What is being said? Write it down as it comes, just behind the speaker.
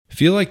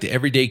Feel like the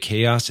everyday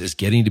chaos is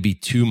getting to be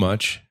too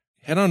much?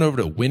 Head on over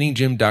to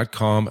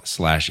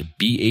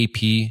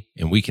winninggym.com/BAP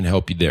and we can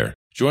help you there.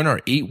 Join our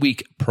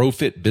 8-week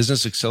ProFit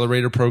Business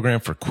Accelerator program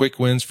for quick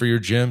wins for your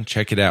gym.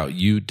 Check it out.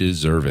 You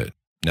deserve it.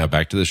 Now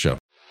back to the show.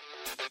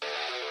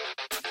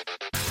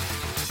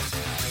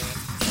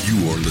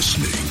 You are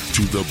listening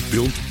to the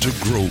Built to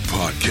Grow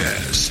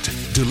podcast,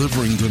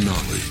 delivering the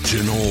knowledge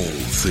in all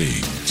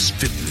things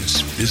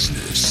fitness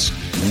business.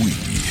 We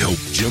help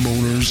gym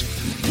owners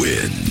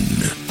win.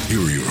 Here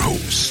are your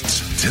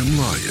hosts, Tim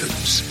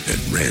Lyons and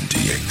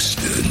Randy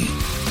Exton.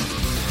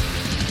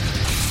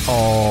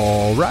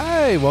 All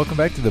right, welcome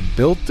back to the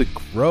Built to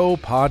Grow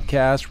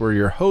podcast. We're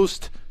your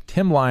host,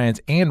 Tim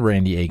Lyons and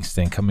Randy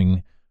Exton,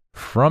 coming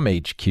from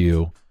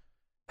HQ.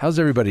 How's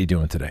everybody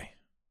doing today?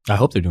 I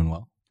hope they're doing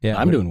well. Yeah,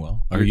 I'm doing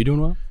well. Are you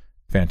doing well?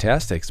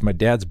 Fantastic. It's my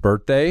dad's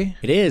birthday.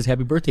 It is.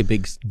 Happy birthday,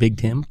 Big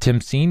Tim.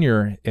 Tim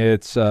Sr.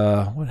 It's,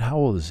 how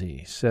old is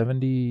he?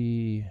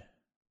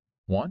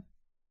 71?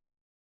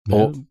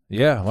 Oh,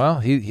 yeah. Well,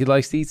 he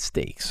likes to eat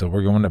steak, so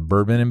we're going to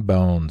Bourbon and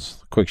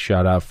Bones. Quick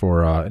shout out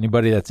for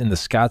anybody that's in the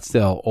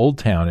Scottsdale Old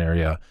Town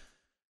area.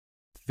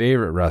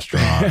 Favorite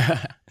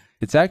restaurant.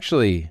 It's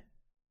actually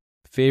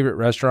favorite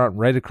restaurant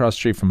right across the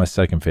street from my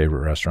second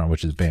favorite restaurant,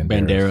 which is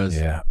Banderas.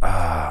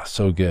 Yeah.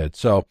 So good.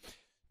 So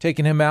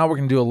taking him out, we're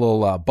going to do a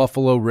little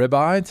buffalo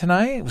ribeye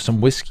tonight with some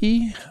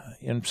whiskey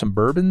and some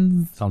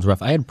bourbon. Sounds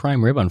rough. I had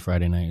prime rib on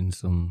Friday night and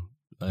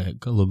a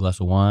little glass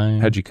of wine.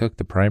 How'd you cook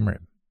the prime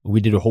rib? We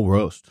did a whole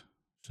roast.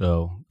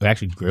 So we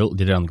actually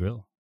did it on the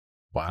grill.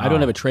 Wow. I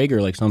don't have a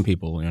Traeger like some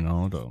people,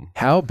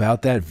 How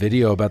about that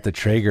video about the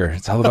Traeger?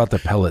 It's all about the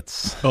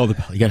pellets. You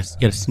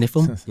gotta sniff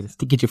them. You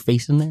gotta get your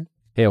face in there.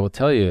 Hey, I will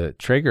tell you,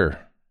 Traeger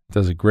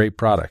does a great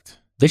product.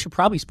 They should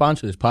probably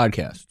sponsor this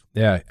podcast.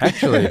 Yeah,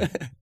 actually,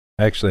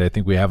 I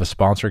think we have a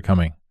sponsor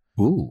coming.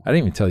 Ooh. I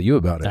didn't even tell you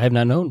about it. I have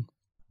not known.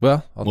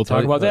 Well, we'll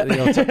talk about that.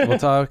 We'll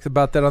talk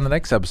about that on the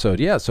next episode.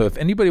 Yeah, so if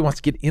anybody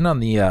wants to get in on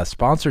the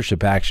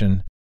sponsorship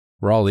action,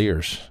 we're all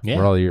ears. Yeah,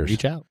 we're all ears.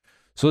 Reach out.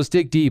 So let's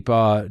dig deep.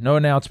 No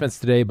announcements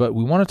today, but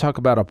we want to talk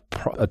about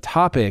a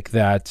topic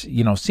that,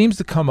 seems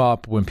to come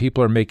up when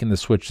people are making the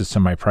switch to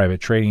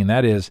semi-private training, and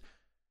that is,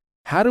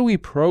 how do we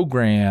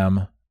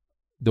program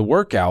the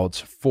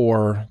workouts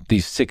for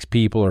these 6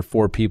 people or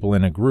 4 people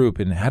in a group,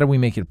 and how do we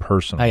make it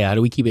personal? How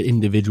do we keep it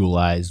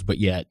individualized, but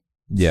yet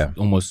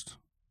almost,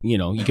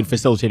 you can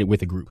facilitate it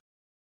with a group?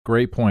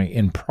 Great point.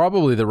 And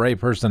probably the right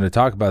person to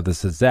talk about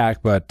this is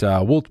Zach, but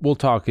we'll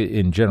talk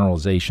in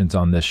generalizations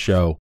on this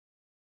show.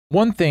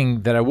 One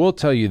thing that I will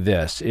tell you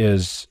this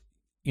is,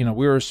 we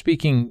were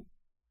speaking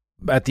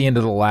at the end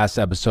of the last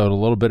episode a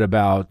little bit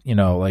about,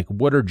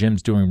 what are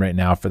gyms doing right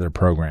now for their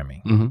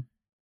programming? Mm-hmm.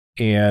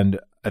 And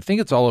I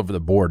think it's all over the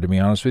board, to be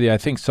honest with you. I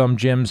think some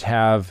gyms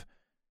have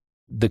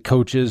the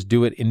coaches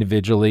do it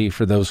individually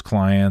for those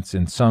clients,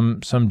 and some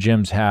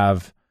gyms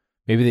have,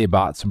 maybe they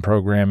bought some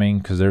programming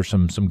because there's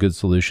some good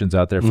solutions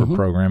out there for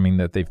programming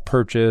that they've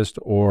purchased,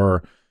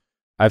 or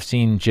I've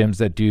seen gyms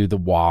that do the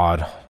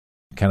WOD,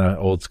 kind of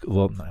old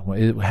school.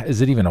 Is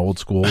it even old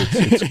school?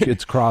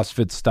 It's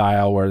CrossFit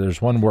style where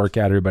there's one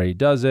workout, everybody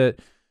does it.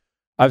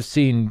 I've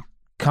seen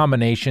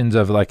combinations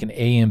of like an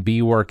A and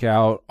B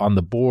workout on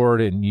the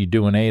board, and you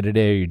do an A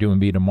today or you're doing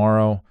B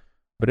tomorrow,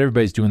 but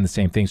everybody's doing the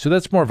same thing. So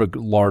that's more of a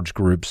large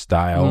group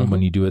style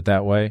when you do it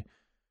that way.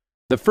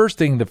 The first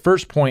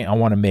point I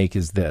want to make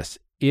is this.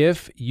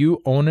 If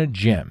you own a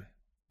gym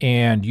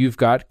and you've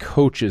got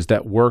coaches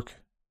that work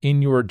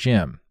in your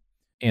gym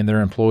and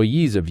they're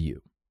employees of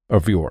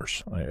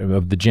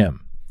the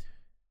gym,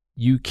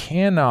 you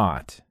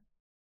cannot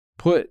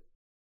put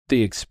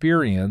the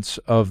experience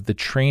of the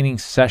training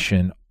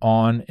session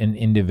on an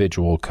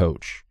individual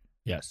coach.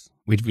 Yes.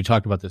 We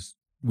talked about this.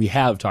 We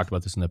have talked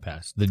about this in the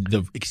past.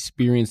 The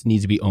experience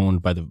needs to be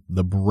owned by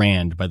the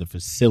brand, by the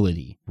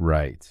facility.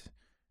 Right.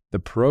 The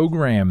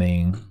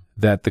programming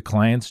that the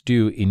clients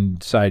do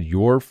inside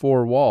your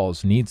 4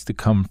 walls needs to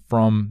come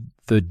from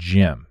the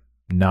gym,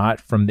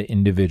 not from the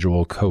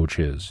individual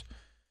coaches.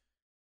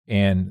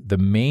 And the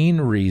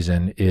main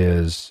reason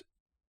is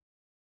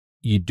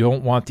you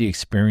don't want the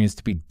experience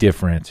to be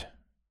different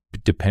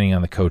depending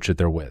on the coach that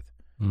they're with.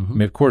 Mm-hmm. I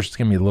mean, of course, it's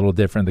going to be a little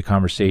different, the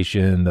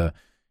conversation, the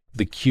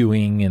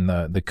cueing and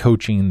the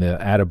coaching, the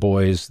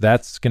attaboys,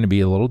 that's going to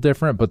be a little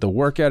different, but the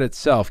workout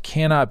itself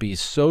cannot be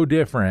so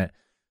different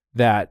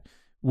that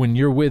when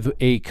you're with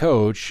a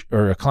coach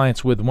or a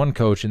client's with one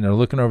coach and they're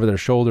looking over their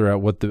shoulder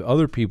at what the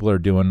other people are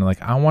doing, like,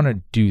 I want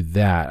to do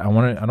that. I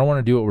don't want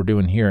to do what we're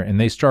doing here. And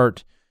they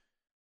start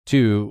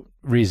to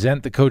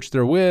resent the coach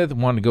they're with,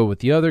 want to go with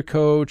the other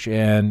coach,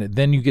 and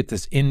then you get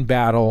this in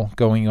battle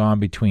going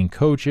on between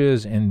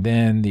coaches, and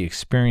then the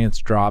experience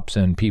drops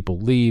and people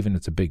leave, and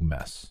it's a big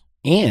mess.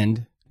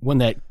 And when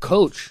that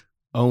coach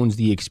owns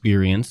the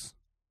experience,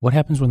 what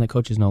happens when that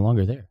coach is no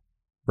longer there?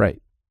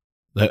 Right.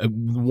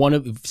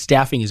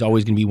 Staffing is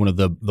always going to be one of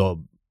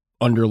the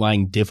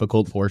underlying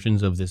difficult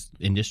portions of this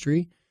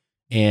industry,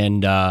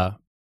 and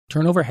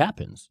turnover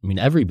happens. I mean,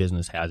 every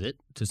business has it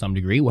to some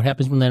degree. What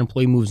happens when that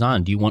employee moves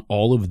on? Do you want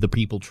all of the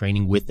people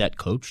training with that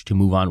coach to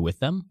move on with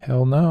them?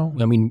 Hell no.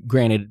 I mean,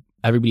 granted,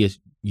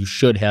 you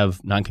should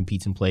have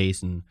non-competes in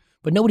place,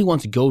 but nobody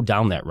wants to go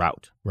down that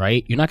route,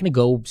 right? You're not going to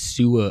go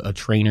sue a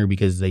trainer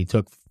because they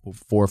took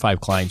 4 or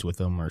 5 clients with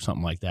them or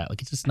something like that.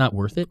 Like, it's just not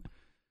worth it.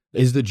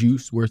 Is the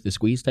juice worth the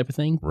squeeze type of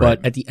thing? Right.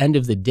 But at the end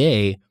of the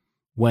day,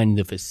 when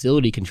the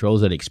facility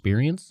controls that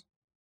experience,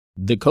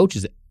 the coach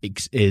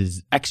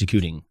is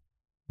executing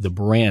the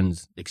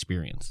brand's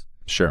experience.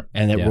 Sure.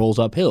 And it rolls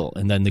uphill.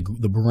 And then the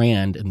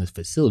brand and the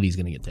facility is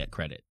going to get that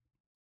credit.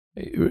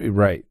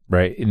 Right.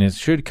 And it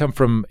should come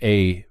from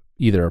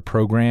either a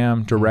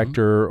program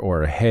director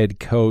or a head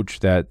coach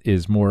that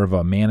is more of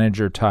a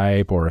manager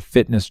type or a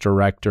fitness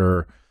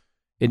director.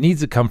 It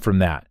needs to come from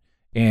that.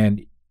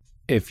 And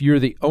if you're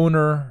the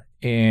owner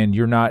and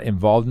you're not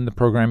involved in the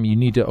program, you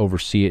need to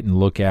oversee it and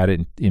look at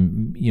it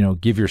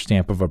and give your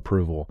stamp of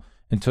approval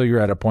until you're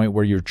at a point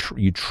where you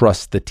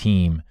trust the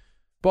team.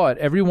 But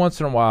every once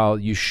in a while,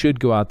 you should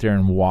go out there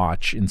and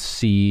watch and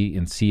see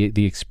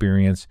the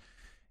experience,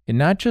 and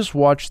not just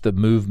watch the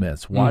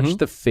movements, watch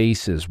the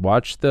faces,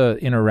 watch the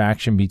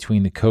interaction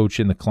between the coach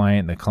and the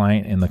client,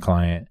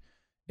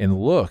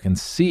 and look and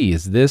see,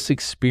 is this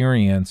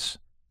experience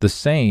the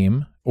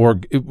same? Or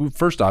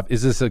first off,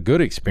 is this a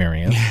good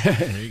experience?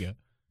 There you go.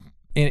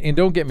 And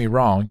don't get me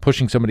wrong,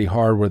 pushing somebody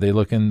hard where they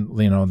look in,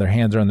 their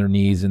hands are on their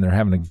knees and they're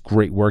having a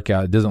great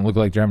workout. It doesn't look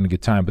like they're having a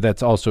good time, but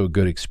that's also a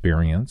good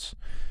experience.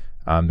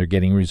 They're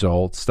getting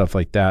results, stuff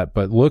like that.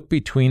 But look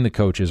between the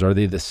coaches. Are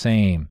they the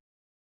same?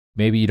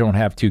 Maybe you don't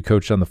have 2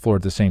 coaches on the floor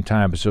at the same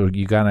time, so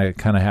you gotta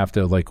kind of have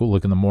to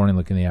look in the morning,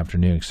 look in the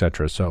afternoon,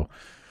 etc. So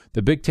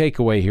the big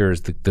takeaway here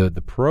is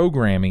the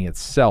programming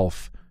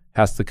itself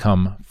has to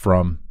come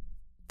from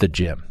the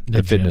gym,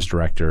 the fitness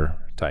director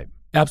type.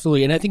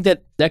 Absolutely. And I think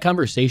that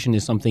conversation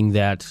is something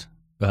that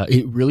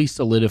it really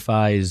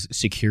solidifies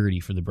security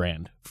for the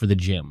brand, for the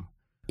gym.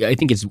 I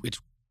think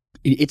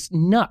it's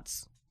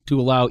nuts to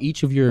allow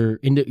each of your,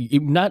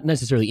 not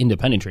necessarily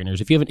independent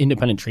trainers. If you have an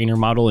independent trainer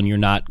model and you're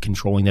not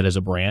controlling that as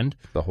a brand,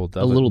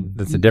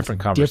 that's a different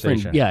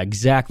conversation. Yeah,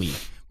 exactly.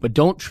 But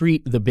don't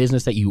treat the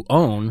business that you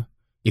own,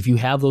 if you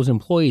have those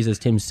employees, as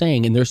Tim's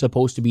saying, and they're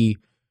supposed to be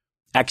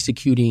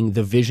executing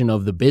the vision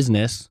of the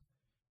business.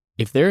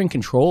 If they're in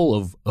control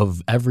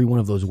of every one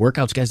of those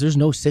workouts, guys, there's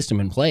no system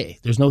in play.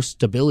 There's no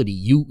stability.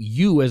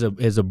 You as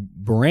a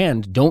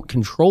brand don't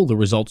control the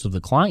results of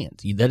the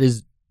client. That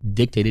is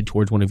dictated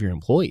towards one of your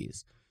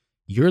employees.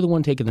 You're the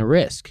one taking the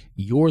risk.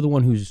 You're the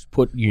one who's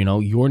put,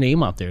 your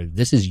name out there.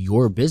 This is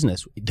your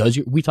business.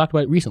 We talked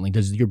about it recently.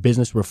 Does your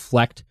business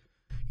reflect,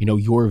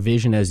 your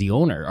vision as the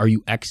owner? Are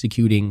you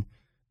executing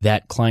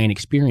that client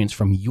experience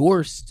from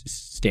your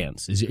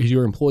stance? Is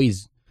your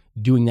employees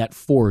doing that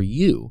for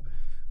you?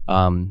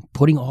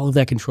 Putting all of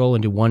that control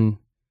into one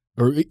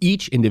or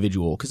each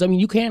individual. Because,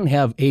 you can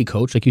have a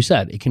coach, like you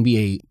said. It can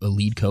be a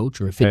lead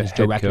coach or a fitness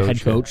director,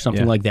 head coach,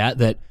 something like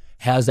that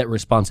has that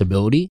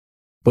responsibility.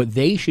 But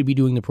they should be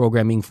doing the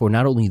programming for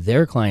not only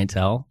their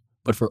clientele,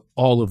 but for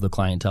all of the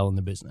clientele in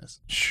the business.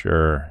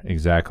 Sure,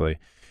 exactly.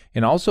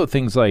 And also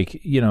things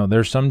like,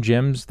 there's some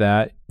gyms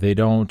that they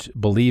don't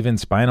believe in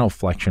spinal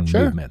flexion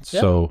movements.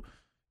 Yeah. So,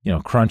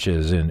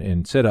 crunches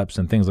and sit-ups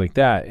and things like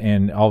that.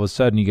 And all of a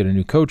sudden you get a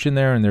new coach in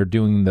there and they're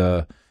doing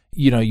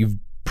you've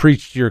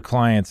preached to your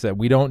clients that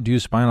we don't do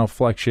spinal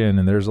flexion.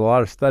 And there's a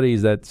lot of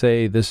studies that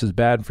say this is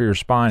bad for your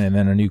spine. And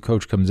then a new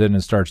coach comes in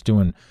and starts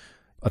doing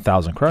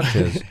 1,000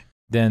 crunches.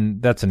 Then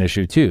that's an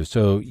issue too.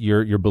 So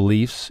your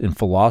beliefs and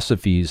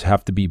philosophies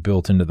have to be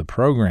built into the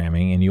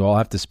programming, and you all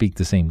have to speak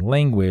the same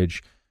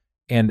language.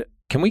 And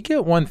can we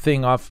get one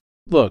thing off?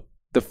 Look,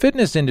 the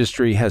fitness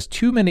industry has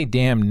too many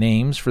damn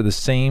names for the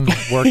same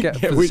workout,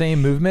 for the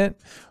same movement.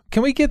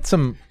 Can we get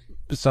some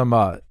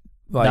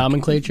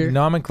nomenclature?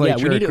 Nomenclature.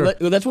 Yeah, we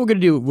need that's what we're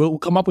going to do. We'll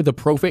come up with a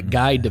perfect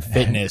guide to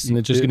fitness, and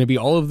it's just going to be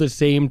all of the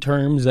same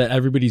terms that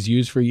everybody's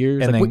used for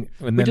years. And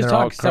we just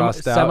talk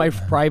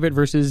semi-private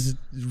versus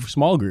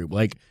small group.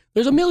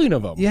 There's a million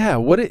of them. Yeah,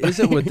 what is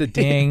it with the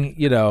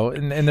dang,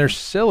 and they're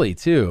silly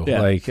too.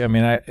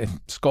 Yeah.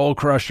 Skull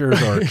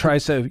crushers or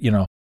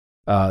tricep,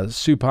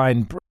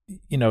 supine,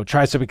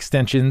 tricep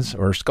extensions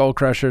or skull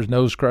crushers,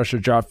 nose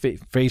crushers, jaw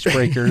face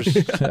breakers.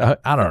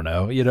 I don't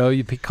know.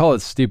 You call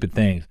it stupid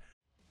things.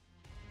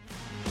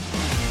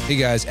 Hey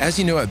guys, as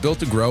you know, at Built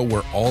to Grow,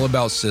 we're all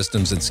about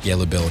systems and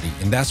scalability.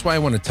 And that's why I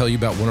want to tell you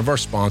about one of our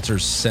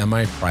sponsors,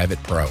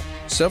 Semi-Private Pro.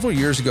 Several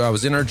years ago, I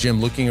was in our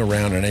gym looking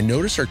around and I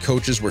noticed our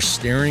coaches were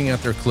staring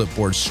at their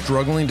clipboards,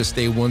 struggling to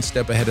stay one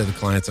step ahead of the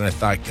clients. And I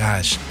thought,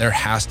 gosh, there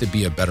has to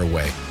be a better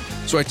way.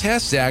 So I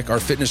tasked Zach, our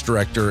fitness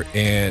director,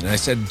 and I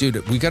said,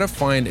 dude, we got to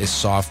find a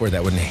software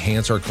that would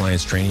enhance our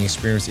clients' training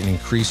experience and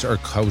increase our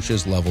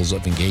coaches' levels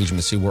of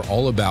engagement. See, we're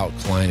all about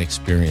client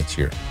experience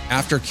here.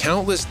 After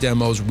countless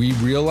demos, we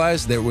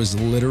realized there was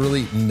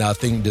literally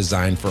nothing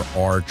designed for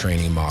our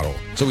training model.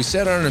 So we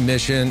set out on a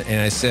mission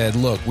and I said,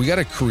 look, we got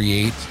to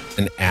create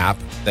an app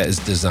that is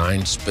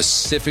designed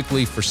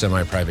specifically for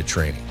semi-private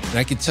training. And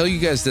I can tell you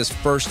guys this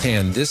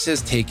firsthand, this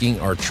is taking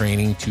our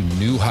training to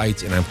new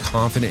heights, and I'm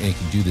confident it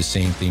can do the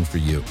same thing for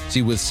you.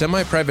 See, with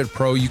Semi-Private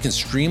Pro, you can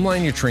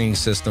streamline your training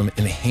system,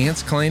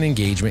 enhance client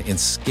engagement, and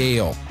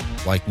scale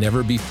like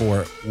never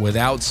before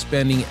without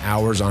spending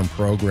hours on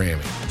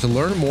programming. To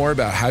learn more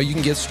about how you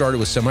can get started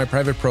with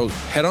Semi-Private Pro,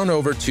 head on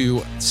over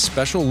to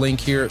special link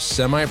here,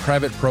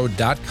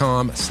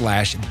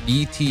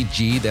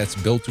 semiprivatepro.com/BTG.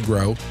 That's built to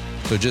grow.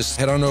 So just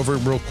head on over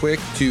real quick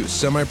to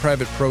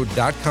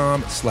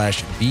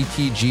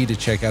semiprivatepro.com/BTG to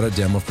check out a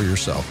demo for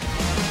yourself.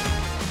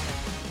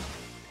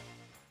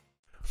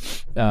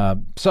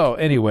 So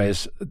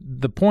anyways,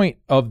 the point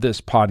of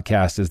this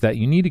podcast is that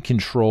you need to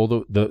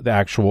control the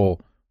actual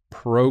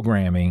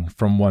programming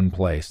from one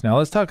place. Now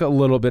let's talk a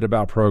little bit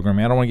about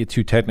programming. I don't want to get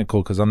too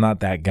technical because I'm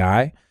not that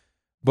guy,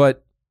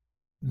 but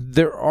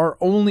there are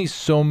only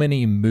so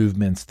many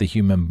movements the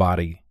human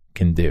body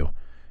can do.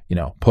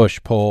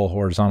 Push, pull,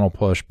 horizontal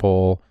push,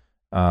 pull,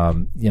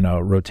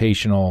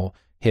 rotational,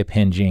 hip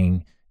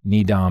hinging,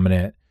 knee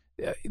dominant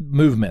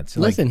movements.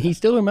 Listen, he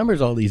still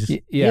remembers all these.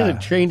 He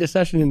hasn't trained a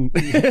session.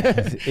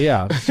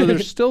 Yeah. So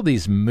there's still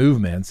these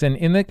movements.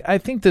 And I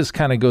think this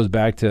kind of goes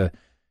back to,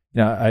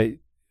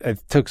 I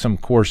took some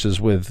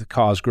courses with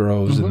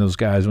Cosgroves and those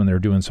guys when they were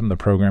doing some of the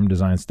program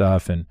design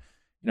stuff. And,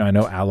 I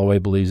know Alloy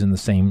believes in the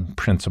same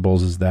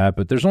principles as that,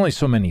 but there's only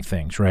so many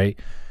things, right?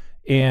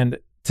 And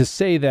to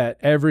say that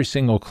every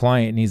single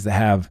client needs to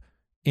have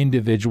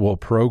individual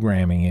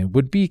programming, it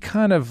would be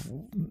kind of,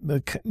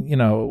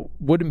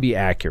 wouldn't be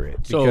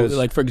accurate. So,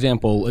 like, for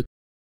example,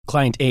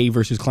 client A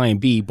versus client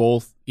B,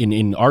 both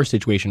in our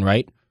situation,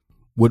 right,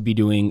 would be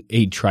doing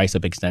a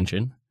tricep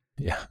extension.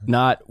 Yeah.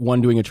 Not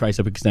one doing a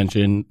tricep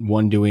extension,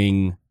 one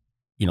doing,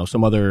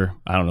 some other,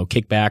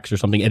 kickbacks or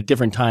something at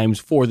different times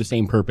for the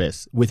same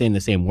purpose within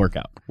the same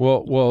workout.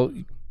 Well,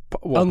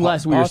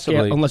 unless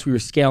we were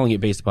scaling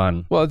it based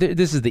upon. Well,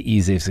 this is the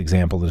easiest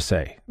example to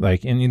say.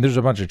 Like, and there's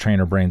a bunch of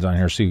trainer brains on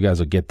here, so you guys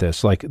will get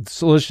this. Like,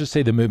 so let's just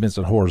say the movement's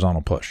a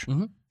horizontal push.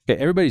 Okay,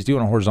 everybody's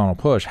doing a horizontal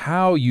push.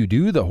 How you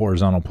do the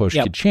horizontal push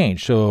could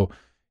change. So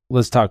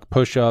let's talk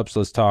push-ups.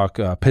 Let's talk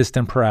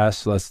piston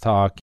press. Let's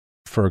talk,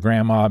 for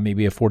grandma,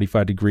 maybe a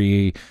 45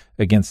 degree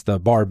against the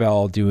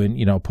barbell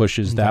doing,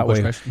 pushes that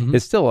way.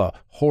 It's still a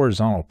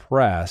horizontal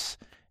press,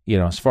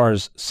 as far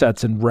as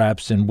sets and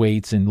reps and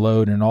weights and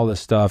load and all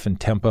this stuff and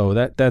tempo,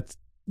 that's,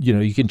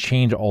 you can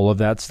change all of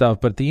that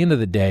stuff. But at the end of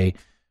the day,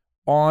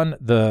 on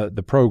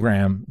the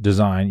program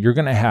design, you're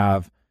going to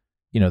have,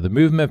 the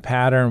movement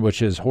pattern,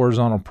 which is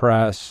horizontal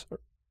press,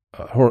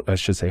 I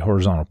should say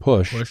horizontal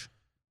push,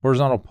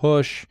 horizontal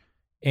push.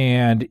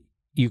 And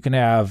you can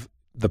have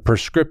the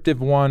prescriptive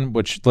one,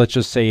 which let's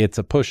just say it's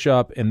a push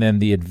up, and then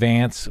the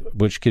advance,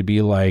 which could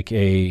be like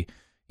a,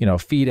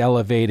 feet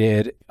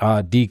elevated,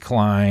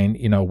 decline,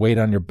 weight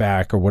on your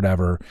back or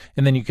whatever.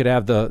 And then you could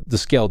have the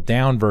scaled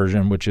down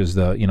version, which is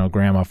the,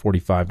 grandma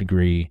 45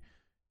 degree,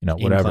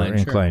 whatever,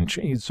 incline.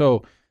 Sure. So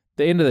at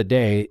the end of the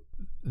day,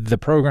 the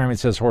program, it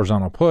says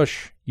horizontal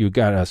push, you've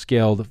got a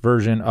scaled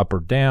version up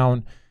or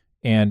down,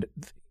 and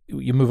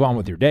you move on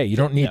with your day. You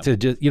don't need to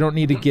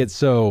get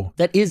so.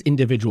 That is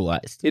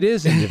individualized. It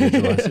is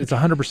individualized. It's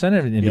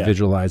 100%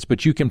 individualized,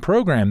 but you can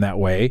program that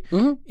way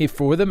if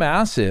for the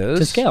masses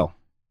to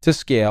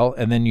scale.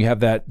 And then you have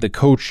that, the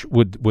coach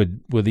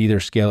would either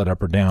scale it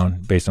up or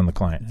down based on the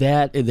client.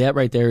 That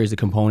right there is a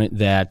component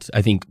that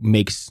I think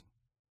makes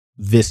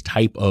this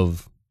type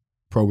of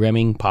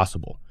programming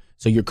possible.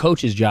 So your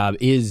coach's job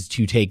is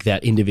to take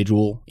that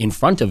individual in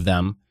front of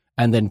them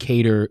and then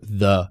cater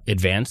the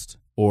advanced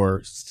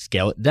or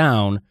scale it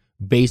down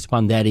based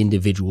upon that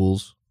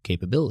individual's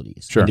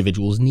capabilities,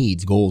 individual's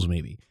needs, goals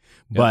maybe.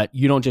 But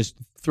you don't just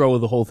throw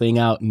the whole thing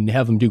out and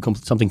have them do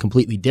something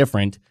completely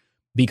different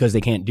because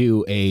they can't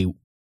do a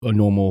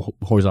normal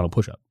horizontal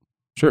push-up.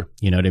 Sure.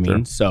 You know what I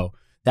mean? So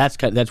that's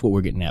what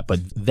we're getting at.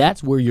 But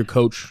that's where your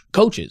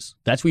coaches.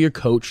 That's where your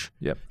coach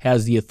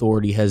has the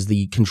authority, has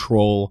the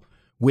control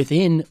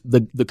within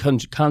the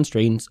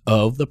constraints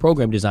of the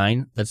program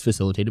design that's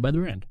facilitated by the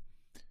brand.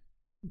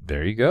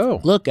 There you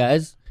go. Look,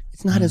 guys,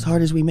 it's not as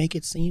hard as we make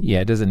it seem. Yeah,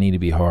 it doesn't need to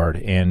be hard.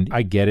 And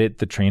I get it.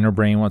 The trainer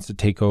brain wants to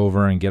take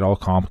over and get all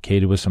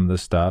complicated with some of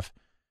this stuff.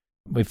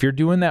 If you're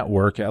doing that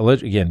work,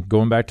 again,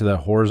 going back to the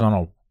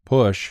horizontal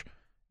push,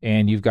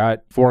 and you've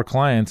got 4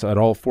 clients at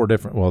all 3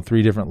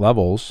 different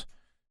levels,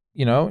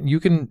 you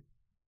can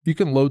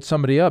load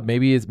somebody up.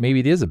 Maybe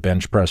it is a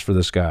bench press for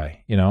this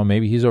guy.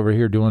 Maybe he's over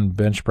here doing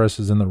bench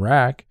presses in the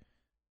rack,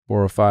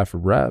 405 for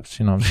reps.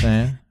 You know what I'm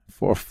saying?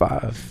 4 or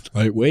 5.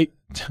 Lightweight.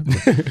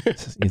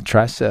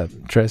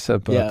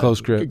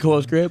 Tricep,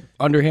 close grip,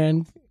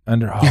 underhand.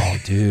 Oh,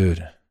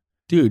 dude.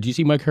 Dude, do you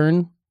see Mike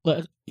Hearn?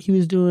 He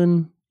was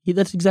doing,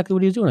 that's exactly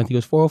what he was doing. I think it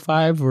was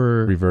 405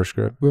 or... Reverse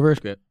grip.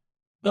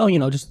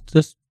 Oh,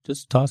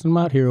 just tossing him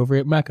out here over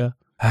at Mecca.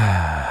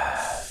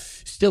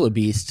 Still a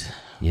beast.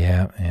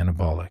 Yeah,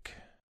 anabolic.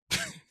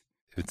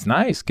 It's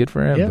nice. Good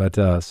for him. Yeah.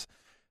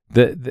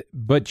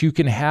 But you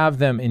can have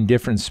them in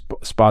different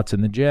spots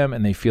in the gym,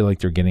 and they feel like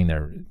they're getting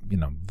their,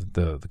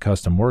 the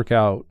custom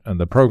workout and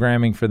the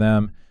programming for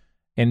them.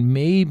 And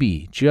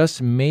maybe,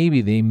 just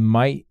maybe, they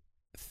might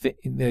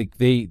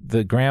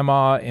the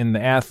grandma and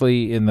the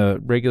athlete and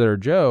the regular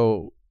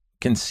Joe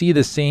can see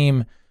the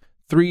same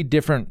 3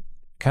 different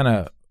kind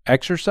of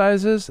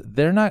exercises.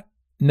 They're not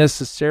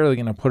necessarily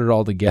going to put it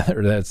all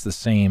together that's the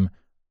same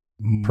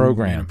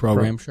program.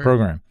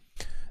 Program.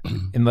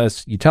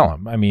 Unless you tell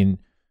them. I mean,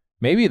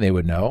 maybe they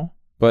would know,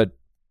 but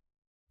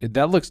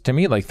that looks to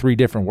me like 3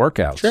 different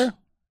workouts. Sure.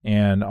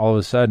 And all of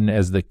a sudden,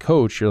 as the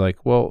coach, you're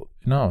like, well,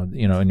 no,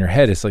 in your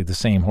head, it's like the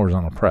same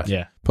horizontal press.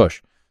 Yeah.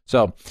 Push.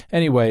 So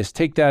anyways,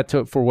 take that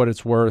for what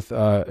it's worth.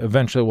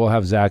 Eventually, we'll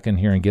have Zach in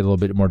here and get a little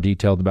bit more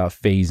detailed about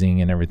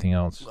phasing and everything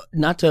else.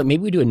 Maybe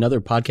we do another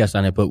podcast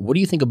on it, but what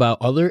do you think about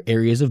other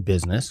areas of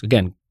business?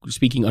 Again,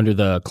 speaking under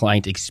the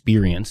client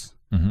experience,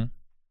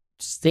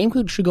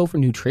 same should go for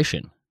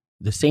nutrition.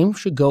 The same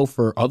should go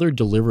for other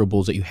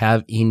deliverables that you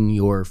have in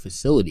your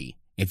facility.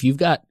 If you've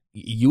got,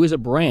 you as a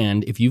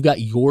brand, if you've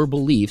got your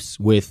beliefs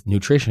with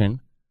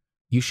nutrition,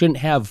 you shouldn't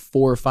have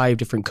 4 or 5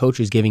 different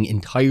coaches giving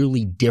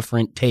entirely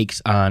different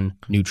takes on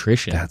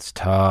nutrition. That's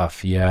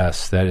tough.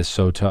 Yes, that is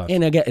so tough.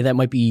 And again, that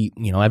might be,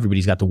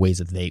 everybody's got the ways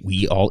that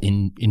we all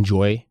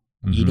enjoy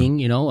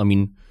eating, I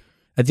mean,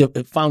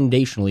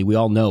 foundationally, we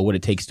all know what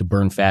it takes to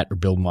burn fat or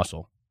build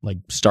muscle. Like,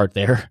 start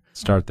there.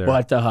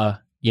 But,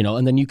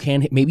 and then you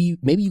can, maybe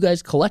you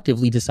guys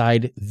collectively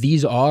decide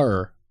these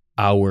are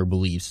our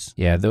beliefs.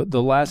 Yeah,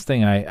 the last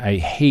thing I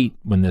hate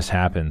when this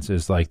happens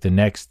is like the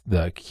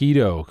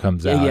keto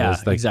comes out. Yeah,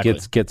 it's like exactly.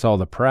 gets all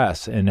the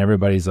press, and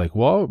everybody's like,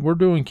 well, we're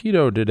doing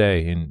keto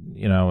today, and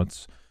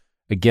it's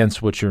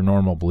against what your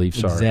normal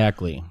beliefs are.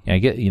 Exactly. Yeah, I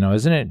get,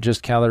 isn't it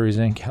just calories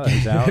in,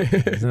 calories out?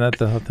 Isn't that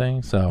the whole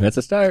thing? So that's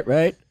a start,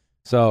 right?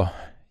 So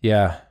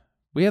yeah,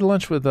 we had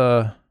lunch with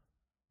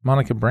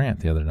Monica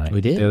Brandt the other night.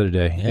 We did the other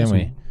day, yes, didn't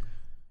we?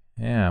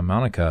 Yeah,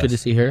 Monica. Good to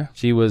see her.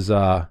 She was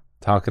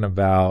talking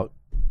about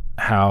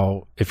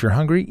how if you're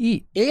hungry,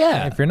 eat.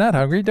 Yeah. If you're not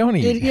hungry, don't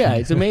eat.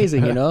 It's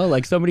amazing,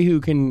 like somebody who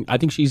can, I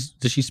think she's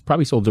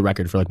probably sold the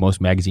record for like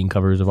most magazine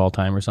covers of all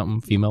time or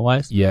something,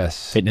 female-wise.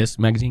 Yes. Fitness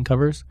magazine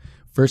covers.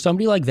 For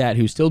somebody like that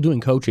who's still doing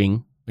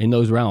coaching in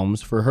those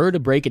realms, for her to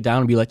break it down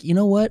and be like, you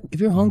know what, if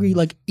you're hungry,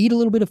 like eat a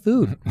little bit of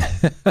food.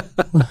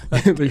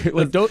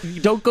 Like,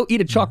 don't go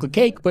eat a chocolate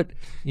cake, but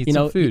eat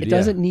some food, it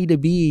doesn't need to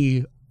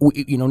be,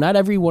 not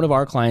every one of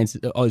our clients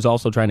is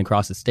also trying to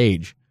cross the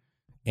stage.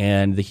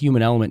 And the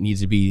human element needs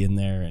to be in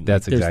there. And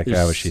that's exactly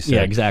what she said.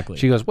 Yeah, exactly.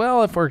 She goes,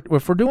 well, if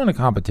we're doing a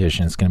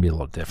competition, it's going to be a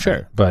little different.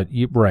 Sure. But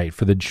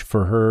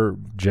for her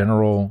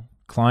general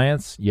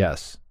clients,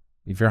 yes.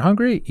 If you're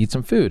hungry, eat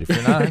some food. If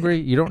you're not hungry,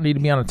 you don't need to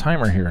be on a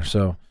timer here.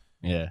 So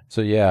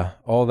yeah,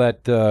 all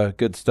that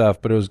good stuff.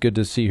 But it was good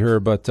to see her.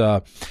 But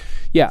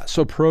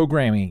so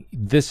programming.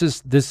 This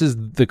is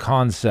the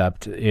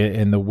concept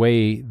and the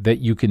way that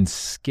you can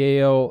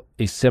scale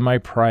a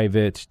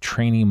semi-private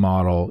training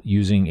model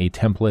using a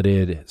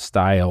templated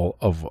style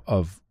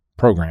of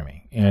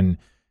programming. And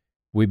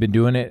we've been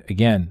doing it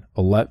again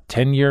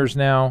 10 years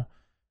now.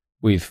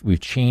 We've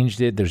changed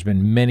it. There's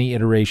been many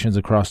iterations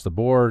across the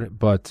board,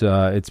 but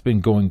it's been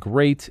going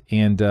great.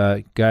 And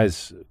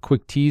guys,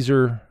 quick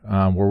teaser,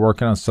 we're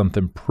working on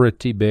something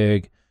pretty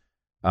big.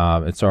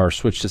 It's our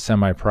switch to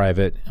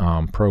semi-private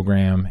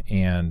program,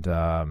 and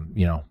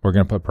we're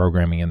going to put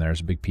programming in there as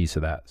a big piece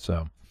of that.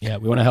 So yeah,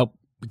 we want to help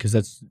because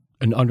that's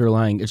an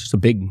underlying. It's just a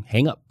big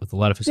hang up with a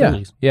lot of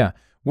facilities. Yeah.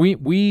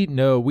 We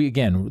know.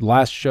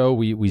 Last show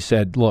we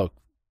said, look,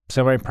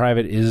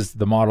 semi-private is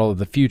the model of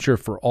the future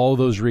for all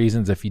those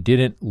reasons. If you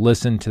didn't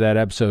listen to that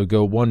episode,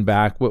 go one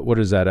back. What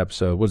is that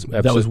episode?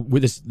 That was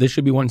with this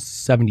should be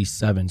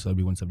 177, so it'll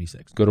be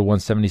 176. Go to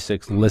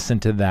 176, listen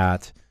to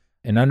that,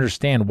 and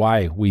understand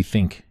why we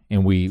think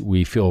and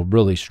we feel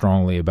really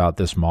strongly about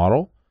this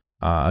model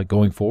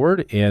going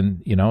forward.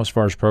 And as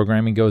far as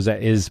programming goes,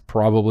 that is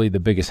probably the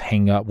biggest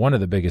hang-up, one of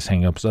the biggest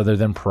hang-ups, other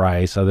than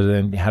price, other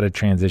than how to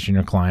transition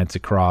your clients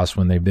across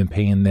when they've been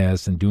paying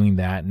this and doing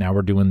that. Now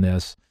we're doing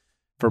this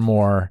for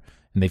more,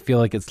 and they feel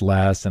like it's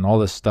less, and all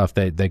this stuff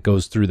that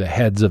goes through the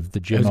heads of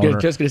the gym owner.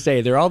 Just going to say,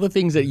 they're all the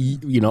things that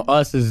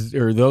us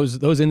or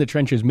those in the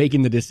trenches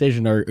making the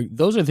decision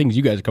those are things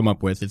you guys come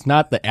up with. It's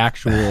not the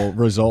actual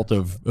result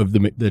of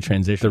the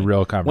transition. The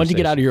real conversation. Once you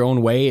get out of your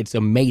own way, it's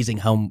amazing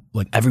how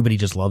everybody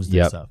just loves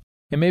this stuff.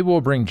 And maybe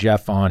we'll bring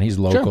Jeff on. He's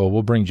local. Sure.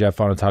 We'll bring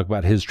Jeff on to talk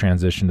about his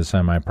transition to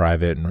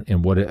semi-private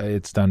and what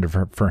it's done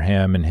for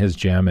him and his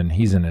gym. And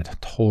he's in a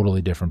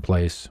totally different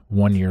place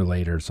 1 year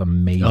later. It's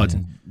amazing. Oh, it's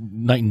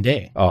night and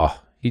day. Oh,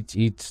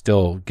 he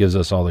still gives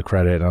us all the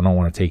credit. I don't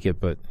want to take it,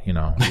 but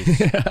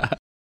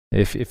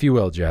if you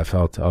will, Jeff,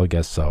 I'll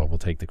guess so. We'll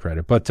take the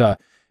credit. But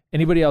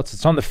anybody else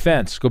that's on the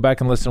fence, go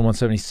back and listen to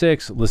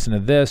 176. Listen to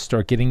this.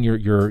 Start getting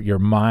your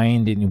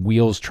mind and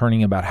wheels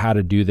turning about how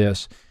to do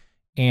this.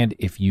 And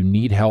if you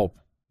need help,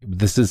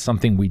 this is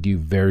something we do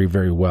very,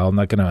 very well. I'm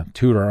not going to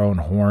toot our own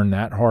horn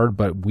that hard,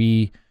 but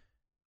we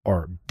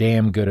are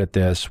damn good at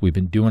this. We've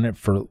been doing it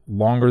for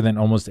longer than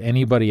almost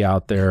anybody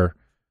out there.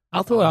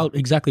 I'll throw out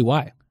exactly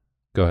why.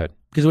 Go ahead.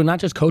 Because we're not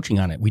just coaching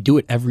on it. We do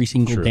it every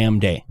single True. damn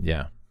day.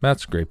 Yeah,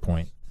 that's a great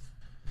point.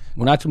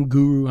 We're not some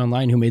guru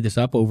online who made this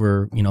up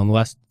over, in the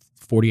last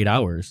 48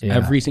 hours. Yeah.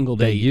 Every single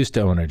day. They used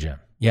to own a gym.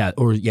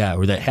 Or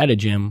that had a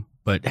gym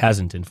but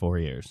hasn't in 4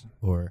 years.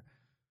 Or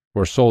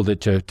sold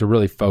it to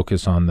really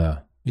focus on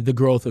the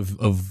growth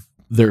of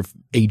their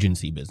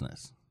agency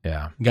business.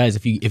 Yeah. Guys,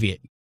 if you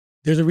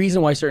there's a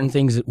reason why certain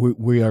things,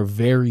 we are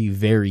very,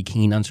 very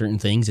keen on certain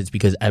things. It's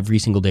because every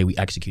single day we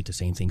execute the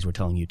same things we're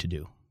telling you to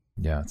do.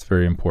 Yeah, it's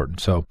very important.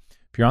 So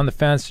if you're on the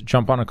fence,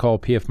 jump on a call,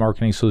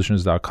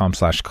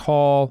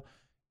 pfmarketingsolutions.com/call,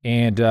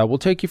 and we'll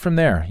take you from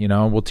there.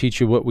 We'll teach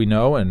you what we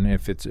know, and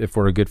if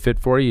we're a good fit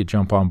for you, you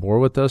jump on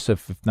board with us.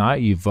 If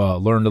not, you've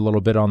learned a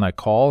little bit on that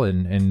call,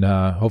 and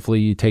hopefully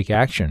you take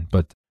action.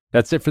 But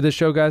that's it for this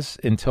show, guys.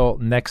 Until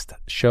next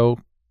show,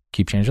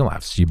 keep changing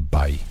lives. See you.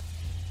 Bye.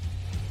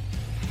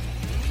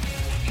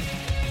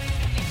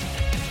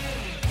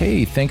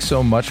 Hey, thanks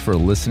so much for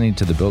listening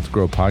to the Built to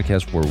Grow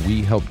podcast, where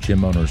we help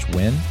gym owners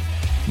win.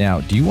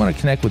 Now, do you want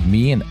to connect with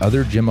me and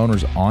other gym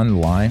owners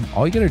online?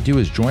 All you got to do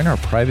is join our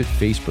private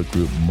Facebook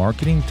group,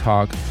 Marketing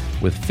Talk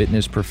with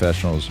Fitness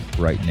Professionals,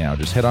 right now.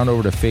 Just head on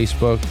over to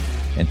Facebook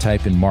and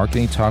type in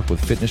Marketing Talk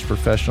with Fitness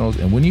Professionals.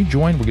 And when you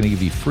join, we're going to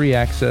give you free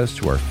access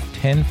to our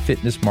 10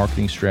 fitness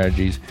marketing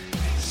strategies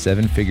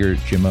 7-figure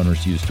gym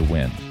owners use to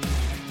win.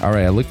 All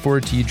right, I look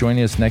forward to you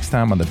joining us next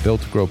time on the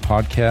Built to Grow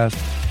podcast.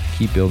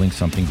 Keep building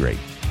something great.